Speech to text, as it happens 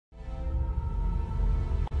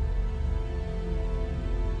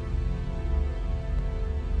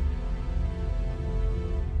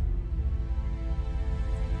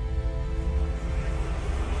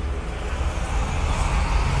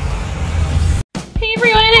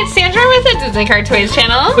with the DisneyCarToys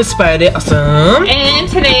channel. With Spidey, awesome. And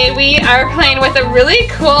today we are playing with a really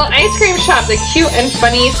cool ice cream shop, the Cute and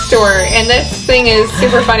Funny store. And this thing is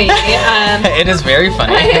super funny. It is very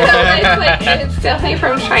funny. It's definitely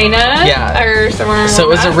from China. Yeah. Or somewhere. So it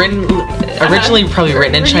was originally probably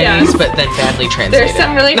written in Chinese, but then badly translated. There's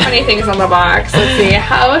some really funny things on the box. Let's see.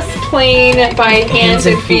 House plain by hands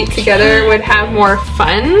and feet together would have more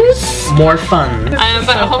funds. More fun.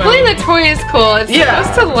 But hopefully the toy is cool. It's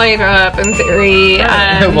supposed to light up in theory.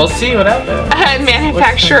 We'll see what happens.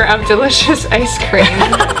 Manufacturer of delicious ice cream.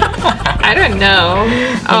 I don't know.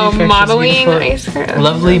 Oh, modeling ice cream.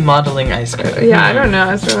 Lovely modeling ice cream. Yeah, I don't know.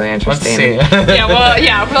 It's really interesting. Let's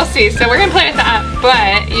see. We'll see. So we're gonna play with that.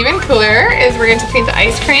 But even cooler is we're going to paint the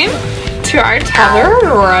ice cream to our Toddler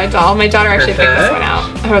Aurora doll. My daughter actually picked this one out.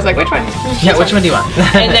 I was like, which one? Yeah, which one do you want?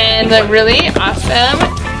 And then the really awesome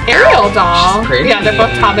Ariel doll. Yeah, they're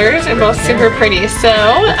both toddlers and both super pretty. So,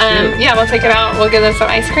 yeah, we'll take it out. We'll give them some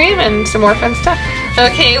ice cream and some more fun stuff.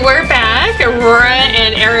 Okay, we're back. Aurora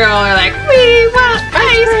and Ariel are like, we want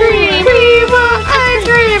ice cream. We want ice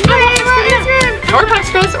cream. We want ice cream. Or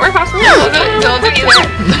popsicles. Or popsicles. Don't do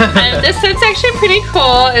either. This set's actually pretty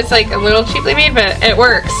cool. It's like a little cheaply made, but it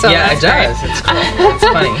works. So yeah, it does. Great. It's cool. It's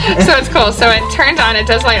funny. So it's cool. So it turns on. It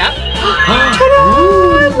does light up.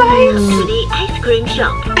 Welcome to the ice cream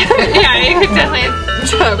shop. Yeah, you could definitely.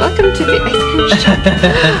 Welcome to the ice cream shop.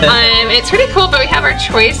 It's pretty cool, but we have our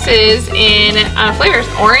choices in flavors: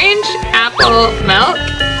 orange, apple, milk,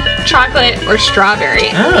 chocolate, or strawberry.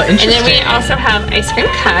 Oh, interesting. And then we also have ice cream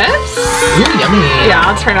cups. Ooh, yummy. Yeah,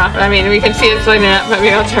 I'll turn off. I mean, we can see it's lighting up, but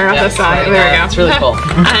maybe I'll turn off the side. There we go. It's really cool.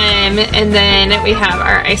 And then we have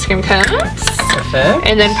our ice cream cups. Perfect.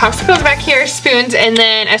 And then popsicles back here, spoons, and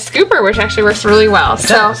then a scooper, which actually works really well.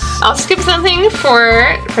 So I'll scoop something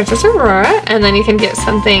for Princess Aurora, and then you can get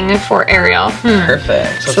something for Ariel.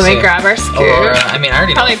 Perfect. So they grab our scoop. Aurora. I mean, I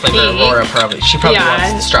already know the flavor Aurora probably. She probably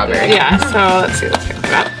wants the strawberry. Yeah. So let's see. Let's pick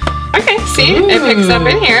that up. Okay, see, it picks up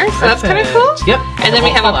in here, so that's kind of cool. Yep. And then we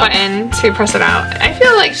have a button to press it out. I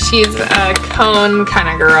feel like she's a cone kind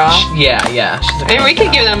of girl. Yeah, yeah. She's a and we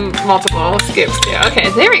could give them multiple scoops too. Okay,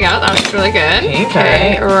 there we go. That looks really good.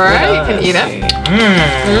 Okay. Aurora, you can eat it.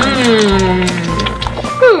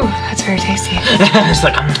 Ooh, that's very tasty. It's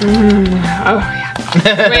like, oh yeah.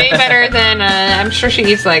 Way better than, I'm sure she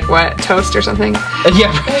eats like, what, toast or something?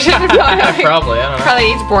 Yeah, probably, I don't know.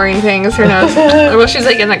 Probably eats boring things, who knows. Well, she's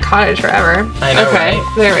like in the cottage forever. I know, okay,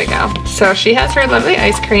 right? There we go. So she has her lovely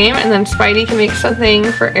ice cream, and then Spidey can make something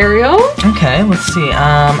for Ariel. Okay, let's see.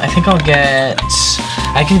 I think I'll get,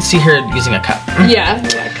 I can see her using a cup. Yeah,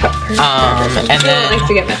 cup. And then, like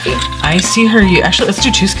to get messy. I see her, actually, let's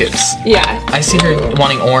do 2 scoops. Yeah. I see her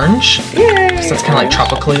wanting orange. Yay. Because that's kind of like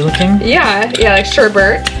tropically looking. Yeah, like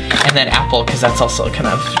sherbet. And then apple, because that's also kind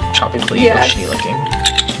of tropically oceany looking.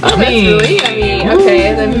 Oh, that's really yummy. Okay,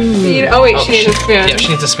 and then feed. Oh wait, she needs a spoon. Yeah, she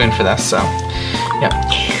needs a spoon for this. So, yeah.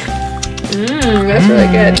 That's really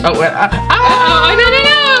good. Oh, wait,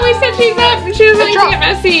 no! We said she was going to get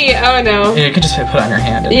messy. Oh no. Yeah, you could just put it on her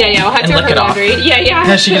hand. And, yeah, we'll have to do her laundry. Yeah.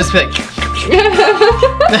 Yeah, she can just be like.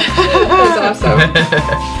 That's awesome.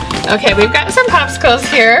 Okay, we've got some popsicles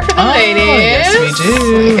here for the ladies. Yes, we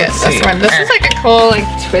do. This one. This is like a cool, like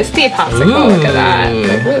twisty popsicle. Ooh. Look at that.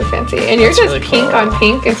 Like, really fancy. And yours is really pink on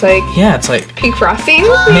pink. It's like it's like pink frosting.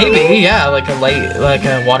 Maybe, yeah, like a light, like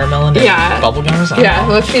a watermelon. And bubble gum or something. Yeah,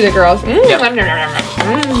 let's see the girls. So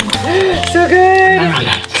good.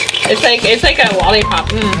 It's like a lollipop.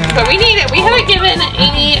 But we need it. We haven't given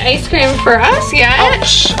any ice cream for us yet.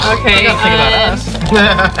 Okay.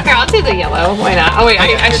 Here, I'll do the yellow. Why not? Oh wait,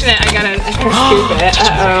 I shouldn't. I gotta scoop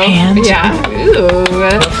it. Yeah. Ooh.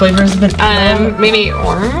 What flavor is it? Maybe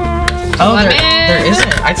orange. Oh, there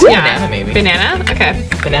isn't. I'd say banana maybe. Banana? Okay.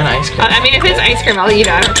 Banana ice cream. I mean, if it's ice cream, I'll eat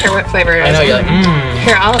it. I don't care what flavor it is. I know, you're like,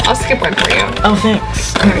 Here, I'll skip one for you. Oh,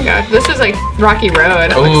 thanks. There we go. This is like Rocky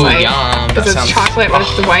Road, it looks like. Yum. This is chocolate, but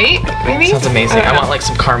it's white, maybe? Sounds amazing. I want like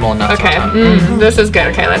some caramel nuts on top. This is good.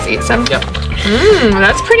 Okay, let's eat some. Yep.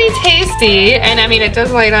 That's pretty tasty. And I mean, it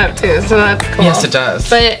does light up too, so that's cool. Yes, it does.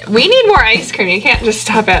 But we need more ice cream. You can't just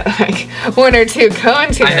stop at like 1 or 2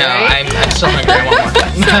 cones here, I know. right? I'm still hungry. I want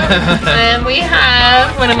more. And we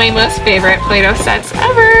have one of my most favorite Play-Doh sets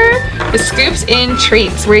ever. The Scoops in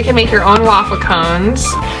Treats, where you can make your own waffle cones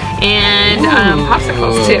and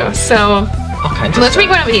popsicles too. So all kinds of let's make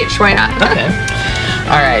one of each. Why not? Okay.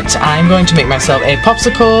 Alright, I'm going to make myself a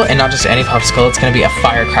popsicle, and not just any popsicle, it's going to be a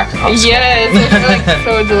firecracker popsicle. Yes, those are like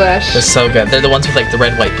so delish. They're so good. They're the ones with like the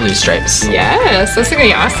red, white, blue stripes. Yes, this is going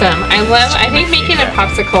to be awesome. I think making a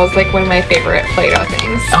popsicle is like one of my favorite Play-Doh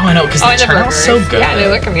things. Oh, I know, because they turn out so good. Yeah,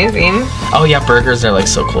 they look amazing. Oh yeah, burgers are like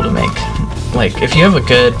so cool to make. Like, if you have a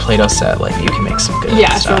good Play-Doh set, like, you can make some good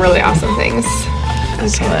stuff. Some really awesome things.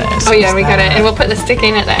 Okay. Oh yeah, we got it. And we'll put the stick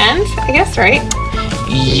in at the end, I guess, right?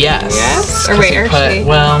 Yes. Yes? Or wait,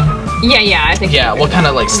 well... Yeah, I think... Yeah, we'll kind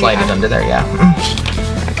of like slide it under there, yeah.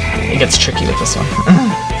 Okay. It gets tricky with this one.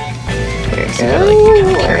 There you So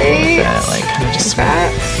go. like, kind of just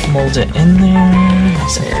mold it in there.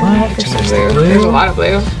 Nice and flat. There's a lot of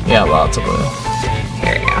blue. Yeah, lots of blue.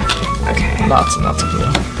 Here we go. Okay. Lots and lots of blue.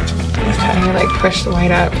 Okay. And like push the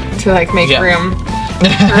white up to like make room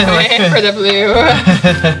for the blue.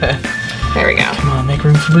 There we go. Come on, make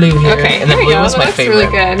room for blue here. Okay, and then blue was my looks favorite.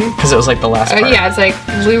 Really good. Because it was like the last part. Yeah, it's like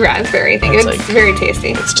blue raspberry. I think it's like, very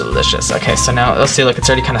tasty. It's delicious. Okay, so now let's see. Look, it's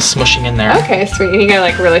already kind of smushing in there. Okay, sweet. And you gotta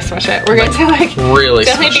like really smush it. We're going to like really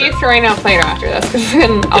definitely be throwing out Play-Doh after this because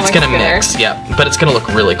it's gonna mix. Yeah, but it's gonna look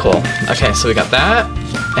really cool. Okay, so we got that,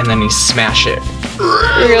 and then you smash it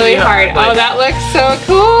really hard. Like, oh, that looks so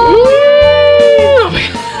cool.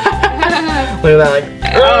 Look at that, like.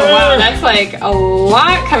 Oh wow, that's like a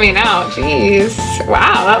lot coming out. Jeez.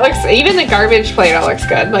 Wow, that looks, even the garbage Play-Doh looks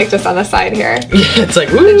good, like just on the side here. Yeah, it's like,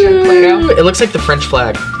 the junk Play-Doh. It looks like the French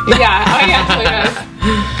flag. Yeah, oh yeah, it really does.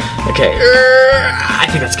 Okay, I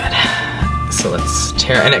think that's good. So let's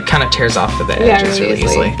tear, and it kind of tears off of the edges really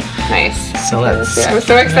easily. Nice. So let's. I'm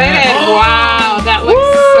so excited. Wow, that looks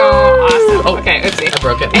so awesome. Oh, okay, oopsie. I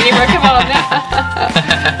broke it. And you broke it all.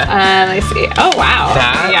 Let's see. Oh wow.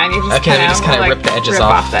 That? Yeah, and you just okay, just kind of rip the edges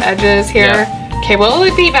off the edges here. Yeah. Okay, we'll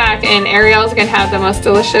be back, and Ariel's gonna have the most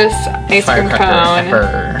delicious ice cream cone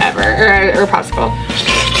ever, or popsicle.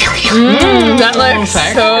 That looks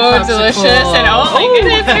so delicious, and oh my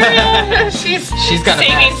goodness, Ariel, she's got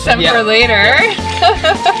saving some for later.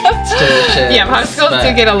 It's delicious. Yeah, popsicles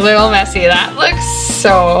do get a little messy. That looks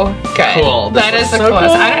so good. Cool. That is the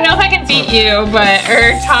coolest. I don't know if I can beat you,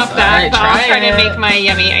 or top that, but I'll try to make my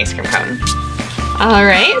yummy ice cream cone.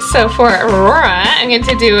 Alright, so for Aurora, I'm going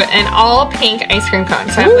to do an all pink ice cream cone.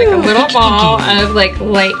 So I have like a little ball of like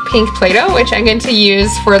light pink Play-Doh, which I'm going to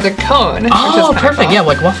use for the cone. Oh, perfect. Cool. Yeah,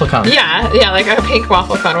 like waffle cone. Yeah, like a pink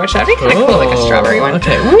waffle cone, which that'd be kind of cool, like a strawberry one.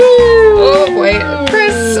 Okay. Oh boy.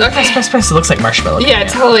 Press. Okay. Press. It looks like marshmallow. Yeah, it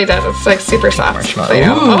totally does. It's like super soft.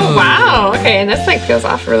 Play-Doh. Oh wow. Okay, and this like peels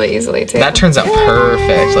off really easily too. That turns out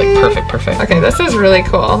perfect. Like perfect. Okay, this is really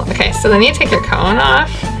cool. Okay, so then you take your cone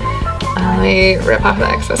off. Let me rip off the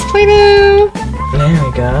excess Play-Doh. There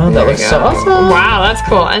we go. That looks so awesome. Wow, that's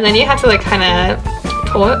cool. And then you have to like kind of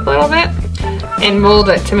pull it a little bit and mold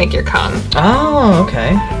it to make your cone. Oh,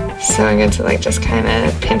 okay. So I'm going to like just kind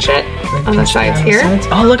of pinch it on the sides here.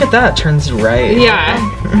 Oh, look at that. It turns right. Yeah,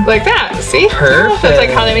 like that. See? Perfect. That's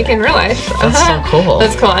like how they make it in real life. That's so cool.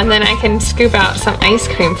 That's cool. And then I can scoop out some ice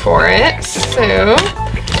cream for it. So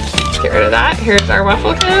let's get rid of that. Here's our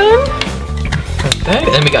waffle cone. Okay,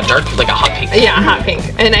 and then we got dark, like a hot pink. Yeah, hot pink.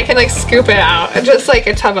 And I can like scoop it out, just like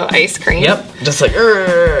a tub of ice cream. Yep, just like,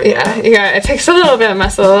 yeah, it takes a little bit of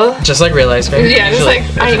muscle. Just like real ice cream. Yeah, just like,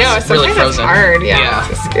 I know, it's really sometimes frozen. It's hard, yeah,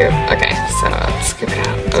 to scoop. Okay, so let's scoop it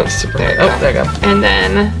out. Oh, super there you go. And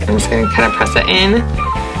then I'm just gonna kind of press it in.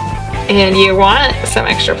 And you want some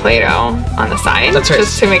extra Play-Doh on the side. That's right.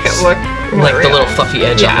 Just to make it look more like real. the little fluffy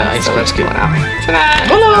edge on the ice cream scoop. Ta-da!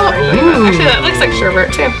 Actually, that looks like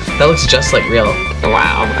sherbet too. That looks just like real.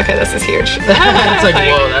 Wow. Okay, this is huge. It's like,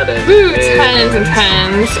 whoa, that is. Woo, tons and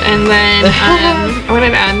tons. And then I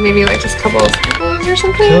wanted to add maybe like just a couple of sprinkles or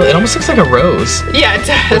something. Cool. It almost looks like a rose. Yeah, it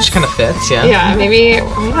does. Which kind of fits, yeah. Yeah, maybe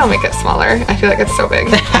I'll make it smaller. I feel like it's so big.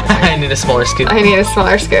 I need a smaller scoop. I need a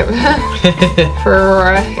smaller scoop. For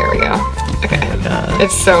Aurora, here we go. Okay.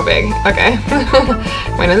 It's so big. Okay.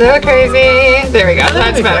 Went a little crazy. There we go.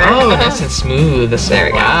 That's better. Oh, nice and smooth. There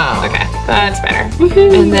we go. Wow. Okay. That's better.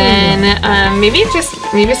 And then maybe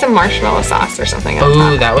some marshmallow sauce or something on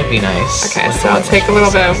top. Ooh, that would be nice. Okay, so I'll take a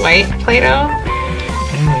little bit of white Play-Doh.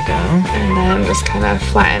 There we go. And then just kind of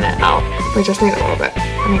flatten it out. We just need a little bit.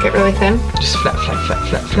 Make it really thin. Just flat.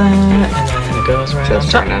 And then it goes right on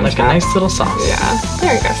top. Like a nice little sauce. Yeah.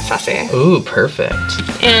 There you go. Saucy. Ooh, perfect.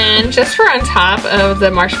 And just for on top of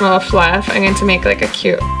the marshmallow fluff, I'm going to make like a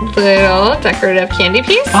cute little decorative candy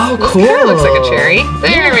piece. Oh, cool. This kind of looks like a cherry.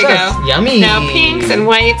 There we go. Yummy. Now pinks and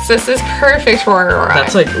whites. This is perfect for Aurora.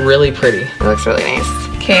 That's like really pretty. It looks really nice.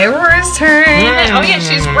 Okay, Aurora's turn. Oh yeah,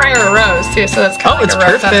 she's Briar Rose too, so that's kind of it's like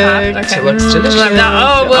a rose perfect. on top. Okay. It looks delicious. She's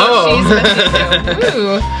messy too.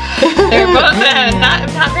 Ooh. They're both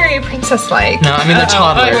not very princess-like. No, I mean they're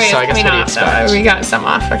toddlers, wait, so I guess what do you expect? We got some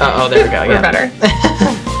off. Okay. Oh, there we go. We're better.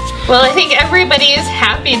 Well, I think everybody is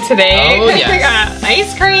happy today. Oh, yes. We got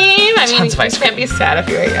ice cream. I mean, Tons of ice you can't be sad if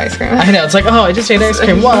you ate ice cream. I know, it's like, oh, I just ate ice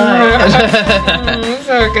cream. Why?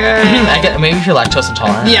 So good. I get, maybe if you're lactose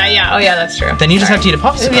intolerant. Yeah. Oh, yeah, that's true. Then you just have to eat a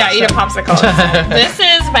popsicle. Yeah, eat a popsicle. This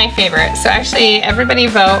is my favorite. So actually, everybody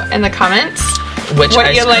vote in the comments Which what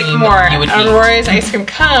ice you like cream more, you would Aurora's ice cream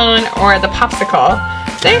cone or the popsicle.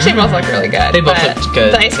 They actually both look really good. They both but look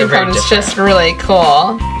good. The ice cream They're very cone is different. just really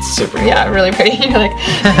cool. It's super cool. Yeah, really pretty. You're like,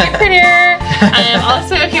 you're prettier.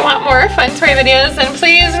 Also, if you want more fun toy videos, then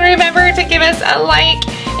please remember to give us a like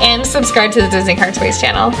and subscribe to the DisneyCarToys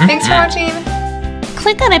channel. Thanks for watching.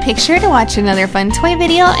 Click on a picture to watch another fun toy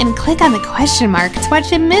video and click on the question mark to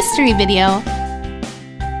watch a mystery video.